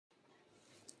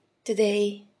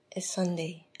Today is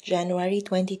Sunday, January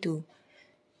 22,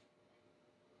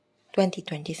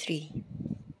 2023.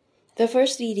 The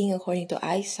first reading according to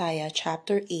Isaiah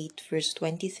chapter 8, verse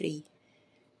 23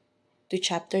 to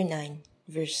chapter 9,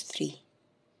 verse 3.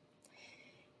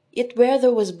 Yet where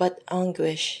there was but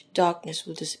anguish, darkness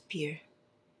will disappear.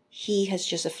 He has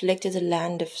just afflicted the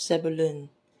land of Zebulun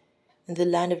and the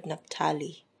land of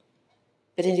Naphtali.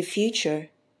 But in the future,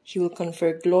 he will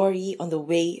confer glory on the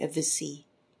way of the sea,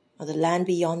 on the land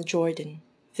beyond Jordan,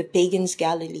 the pagans'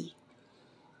 Galilee.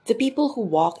 The people who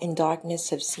walk in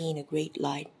darkness have seen a great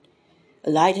light.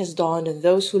 A light has dawned on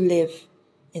those who live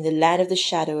in the land of the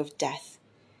shadow of death.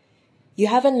 You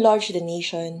have enlarged the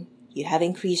nation, you have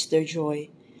increased their joy.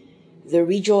 They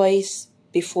rejoice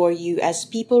before you as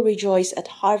people rejoice at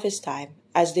harvest time,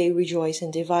 as they rejoice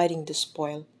in dividing the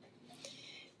spoil.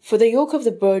 For the yoke of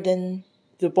the burden,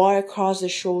 the bar across the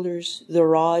shoulders, the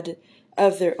rod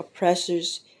of their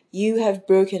oppressors, you have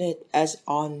broken it as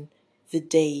on the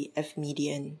day of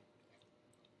Midian.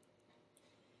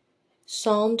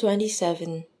 Psalm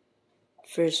 27,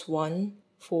 verse 1,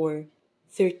 4,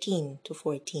 13 to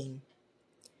 14.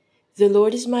 The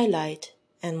Lord is my light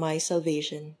and my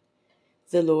salvation.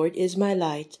 The Lord is my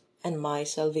light and my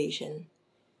salvation.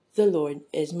 The Lord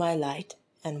is my light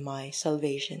and my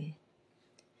salvation.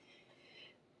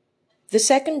 The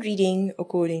second reading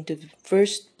according to the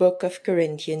first book of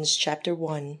Corinthians chapter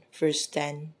 1, verse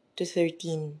 10 to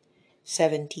 13,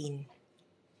 17.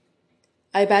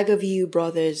 I beg of you,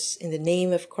 brothers, in the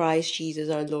name of Christ Jesus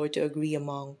our Lord, to agree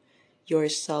among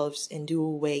yourselves and do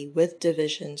away with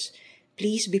divisions.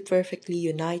 Please be perfectly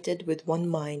united with one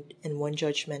mind and one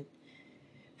judgment.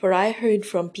 For I heard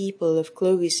from people of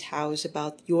Chloe's house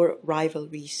about your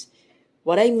rivalries.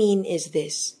 What I mean is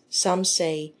this: some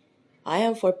say, I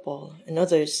am for Paul, and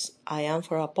others, I am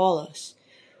for Apollos,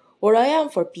 or I am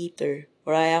for Peter,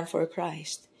 or I am for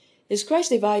Christ. Is Christ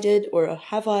divided, or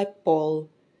have I, Paul,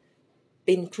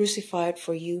 been crucified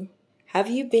for you?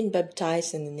 Have you been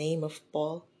baptized in the name of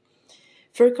Paul?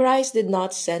 For Christ did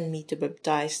not send me to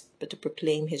baptize, but to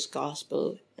proclaim his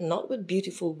gospel, and not with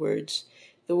beautiful words,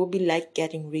 that will be like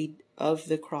getting rid of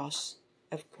the cross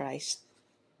of Christ.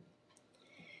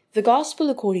 The Gospel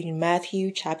according to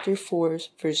Matthew chapter 4,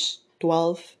 verse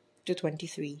 12 to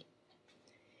 23.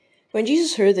 When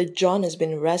Jesus heard that John has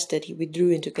been arrested, he withdrew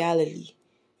into Galilee.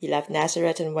 He left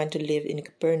Nazareth and went to live in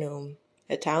Capernaum,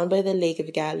 a town by the lake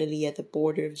of Galilee at the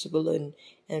border of Zebulun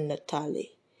and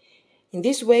Naphtali. In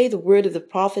this way the word of the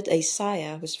prophet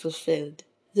Isaiah was fulfilled.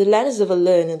 The land of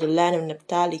Zebulun and the land of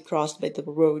Naphtali crossed by the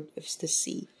road of the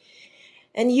sea.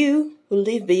 And you, who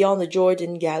live beyond the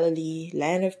Jordan, Galilee,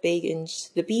 land of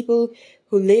pagans, the people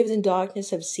who lived in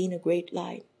darkness have seen a great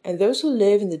light. And those who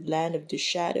live in the land of the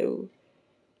shadow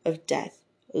of death,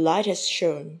 light has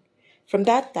shone. From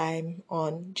that time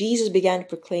on, Jesus began to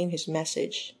proclaim his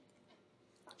message.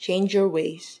 Change your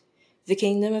ways. The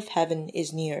kingdom of heaven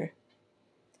is near.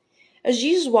 As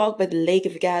Jesus walked by the lake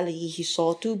of Galilee, he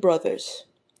saw two brothers,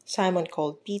 Simon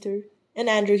called Peter, and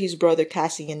Andrew his brother,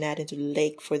 casting a net into the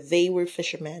lake, for they were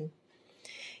fishermen.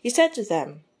 He said to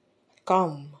them,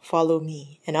 Come, follow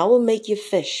me, and I will make you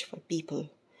fish for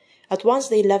people. At once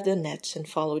they left their nets and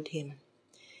followed him.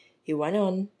 He went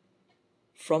on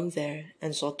from there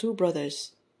and saw two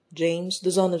brothers, James the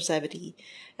son of Zebedee,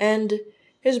 and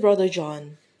his brother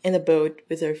John, in a boat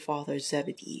with their father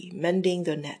Zebedee, mending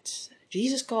their nets.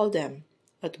 Jesus called them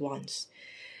at once.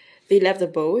 They left the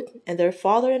boat and their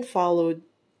father and followed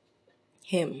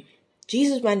him.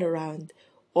 Jesus went around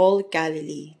all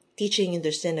Galilee, teaching in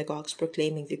their synagogues,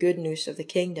 proclaiming the good news of the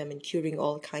kingdom, and curing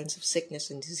all kinds of sickness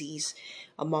and disease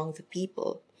among the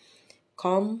people.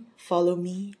 Come, follow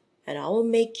me, and I will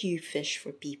make you fish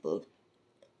for people.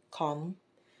 Come,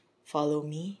 follow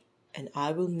me, and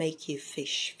I will make you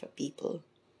fish for people.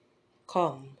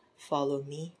 Come, follow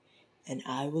me, and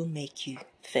I will make you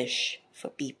fish for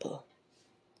people.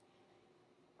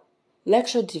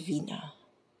 Lectio Divina.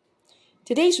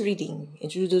 Today's reading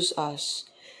introduces us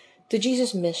to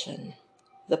Jesus' mission.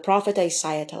 The prophet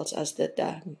Isaiah tells us that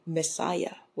the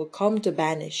Messiah will come to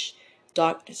banish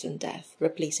darkness and death,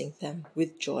 replacing them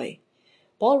with joy.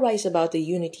 Paul writes about the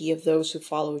unity of those who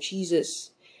follow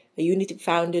Jesus, a unity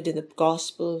founded in the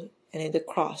gospel and in the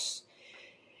cross.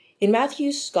 In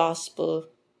Matthew's gospel,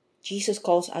 Jesus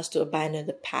calls us to abandon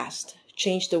the past,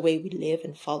 change the way we live,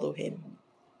 and follow him.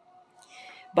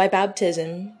 By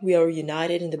baptism, we are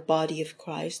united in the body of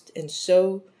Christ, and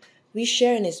so we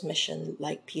share in his mission.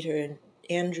 Like Peter and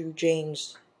Andrew,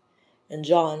 James, and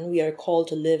John, we are called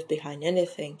to live behind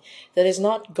anything that is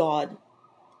not God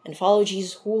and follow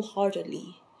Jesus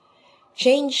wholeheartedly.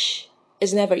 Change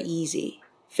is never easy.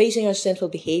 Facing our sinful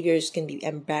behaviors can be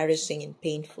embarrassing and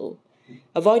painful.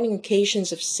 Avoiding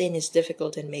occasions of sin is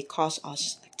difficult and may cause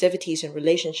us activities and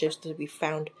relationships that we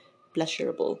found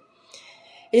pleasurable.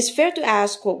 It is fair to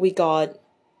ask what we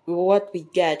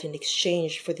get in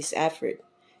exchange for this effort.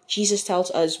 Jesus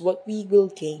tells us what we will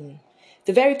gain.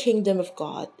 The very kingdom of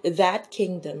God, that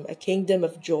kingdom, a kingdom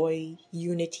of joy,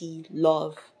 unity,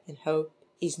 love, and hope,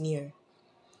 is near.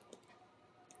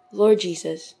 Lord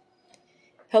Jesus,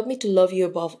 help me to love you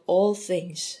above all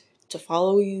things, to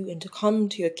follow you, and to come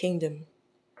to your kingdom.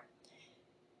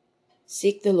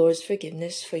 Seek the Lord's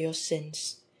forgiveness for your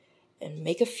sins, and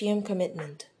make a firm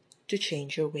commitment to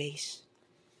change your ways.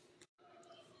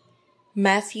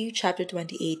 Matthew chapter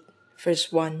 28,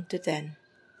 verse 1 to 10.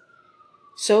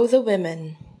 So the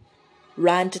women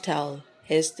ran to tell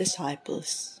his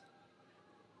disciples.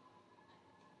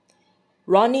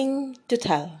 Running to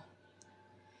tell.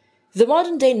 The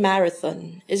modern-day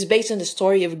marathon is based on the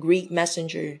story of Greek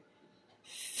messenger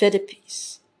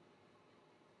Phidippus.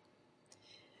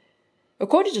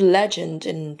 According to legend,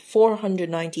 in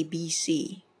 490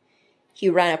 BC, he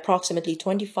ran approximately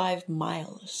 25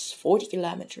 miles, 40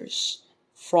 kilometers,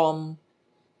 from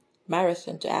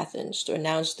Marathon to Athens to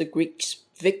announce the Greeks'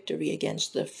 victory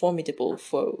against the formidable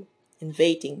foe,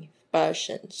 invading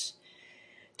Persians.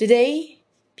 Today,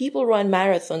 people run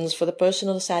marathons for the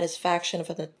personal satisfaction of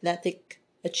an athletic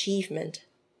achievement,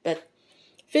 but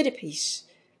Phidippus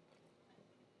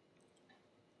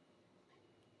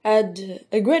had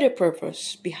a greater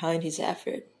purpose behind his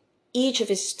effort. Each of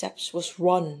his steps was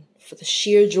run for the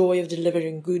sheer joy of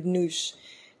delivering good news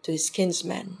to his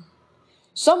kinsmen.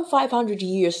 Some 500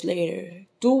 years later,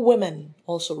 two women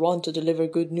also run to deliver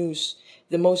good news,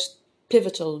 the most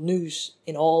pivotal news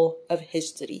in all of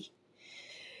history.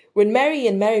 When Mary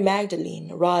and Mary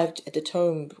Magdalene arrived at the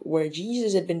tomb where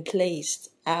Jesus had been placed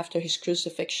after his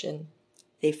crucifixion,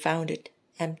 they found it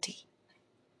empty.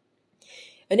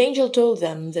 An angel told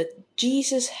them that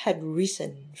Jesus had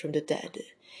risen from the dead,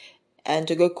 and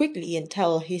to go quickly and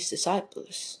tell his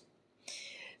disciples.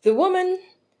 The woman,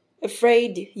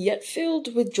 afraid yet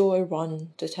filled with joy,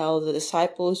 run to tell the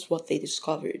disciples what they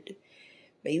discovered.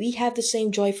 May we have the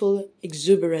same joyful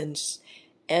exuberance,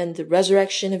 and the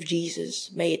resurrection of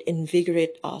Jesus may it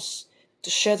invigorate us to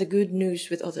share the good news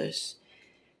with others.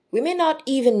 We may not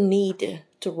even need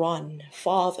to run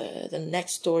farther than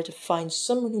next door to find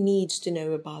someone who needs to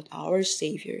know about our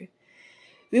Savior.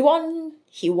 He won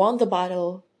the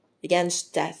battle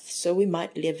against death, so we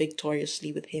might live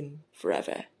victoriously with him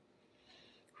forever.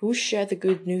 Who share the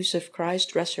good news of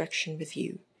Christ's resurrection with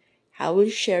you? How will you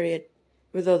share it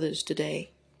with others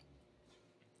today?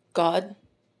 God,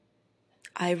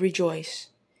 I rejoice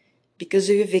because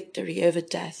of your victory over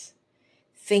death.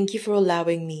 Thank you for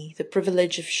allowing me the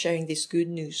privilege of sharing this good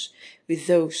news with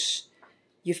those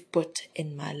you've put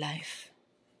in my life.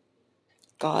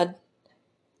 God,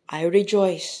 I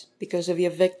rejoice because of your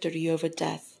victory over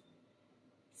death.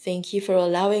 Thank you for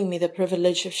allowing me the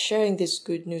privilege of sharing this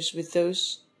good news with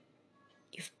those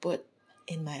you've put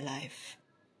in my life.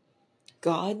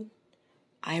 God,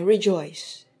 I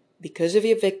rejoice because of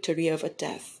your victory over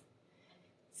death.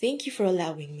 Thank you for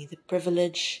allowing me the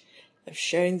privilege of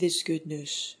sharing this good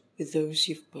news with those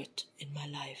you've put in my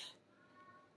life.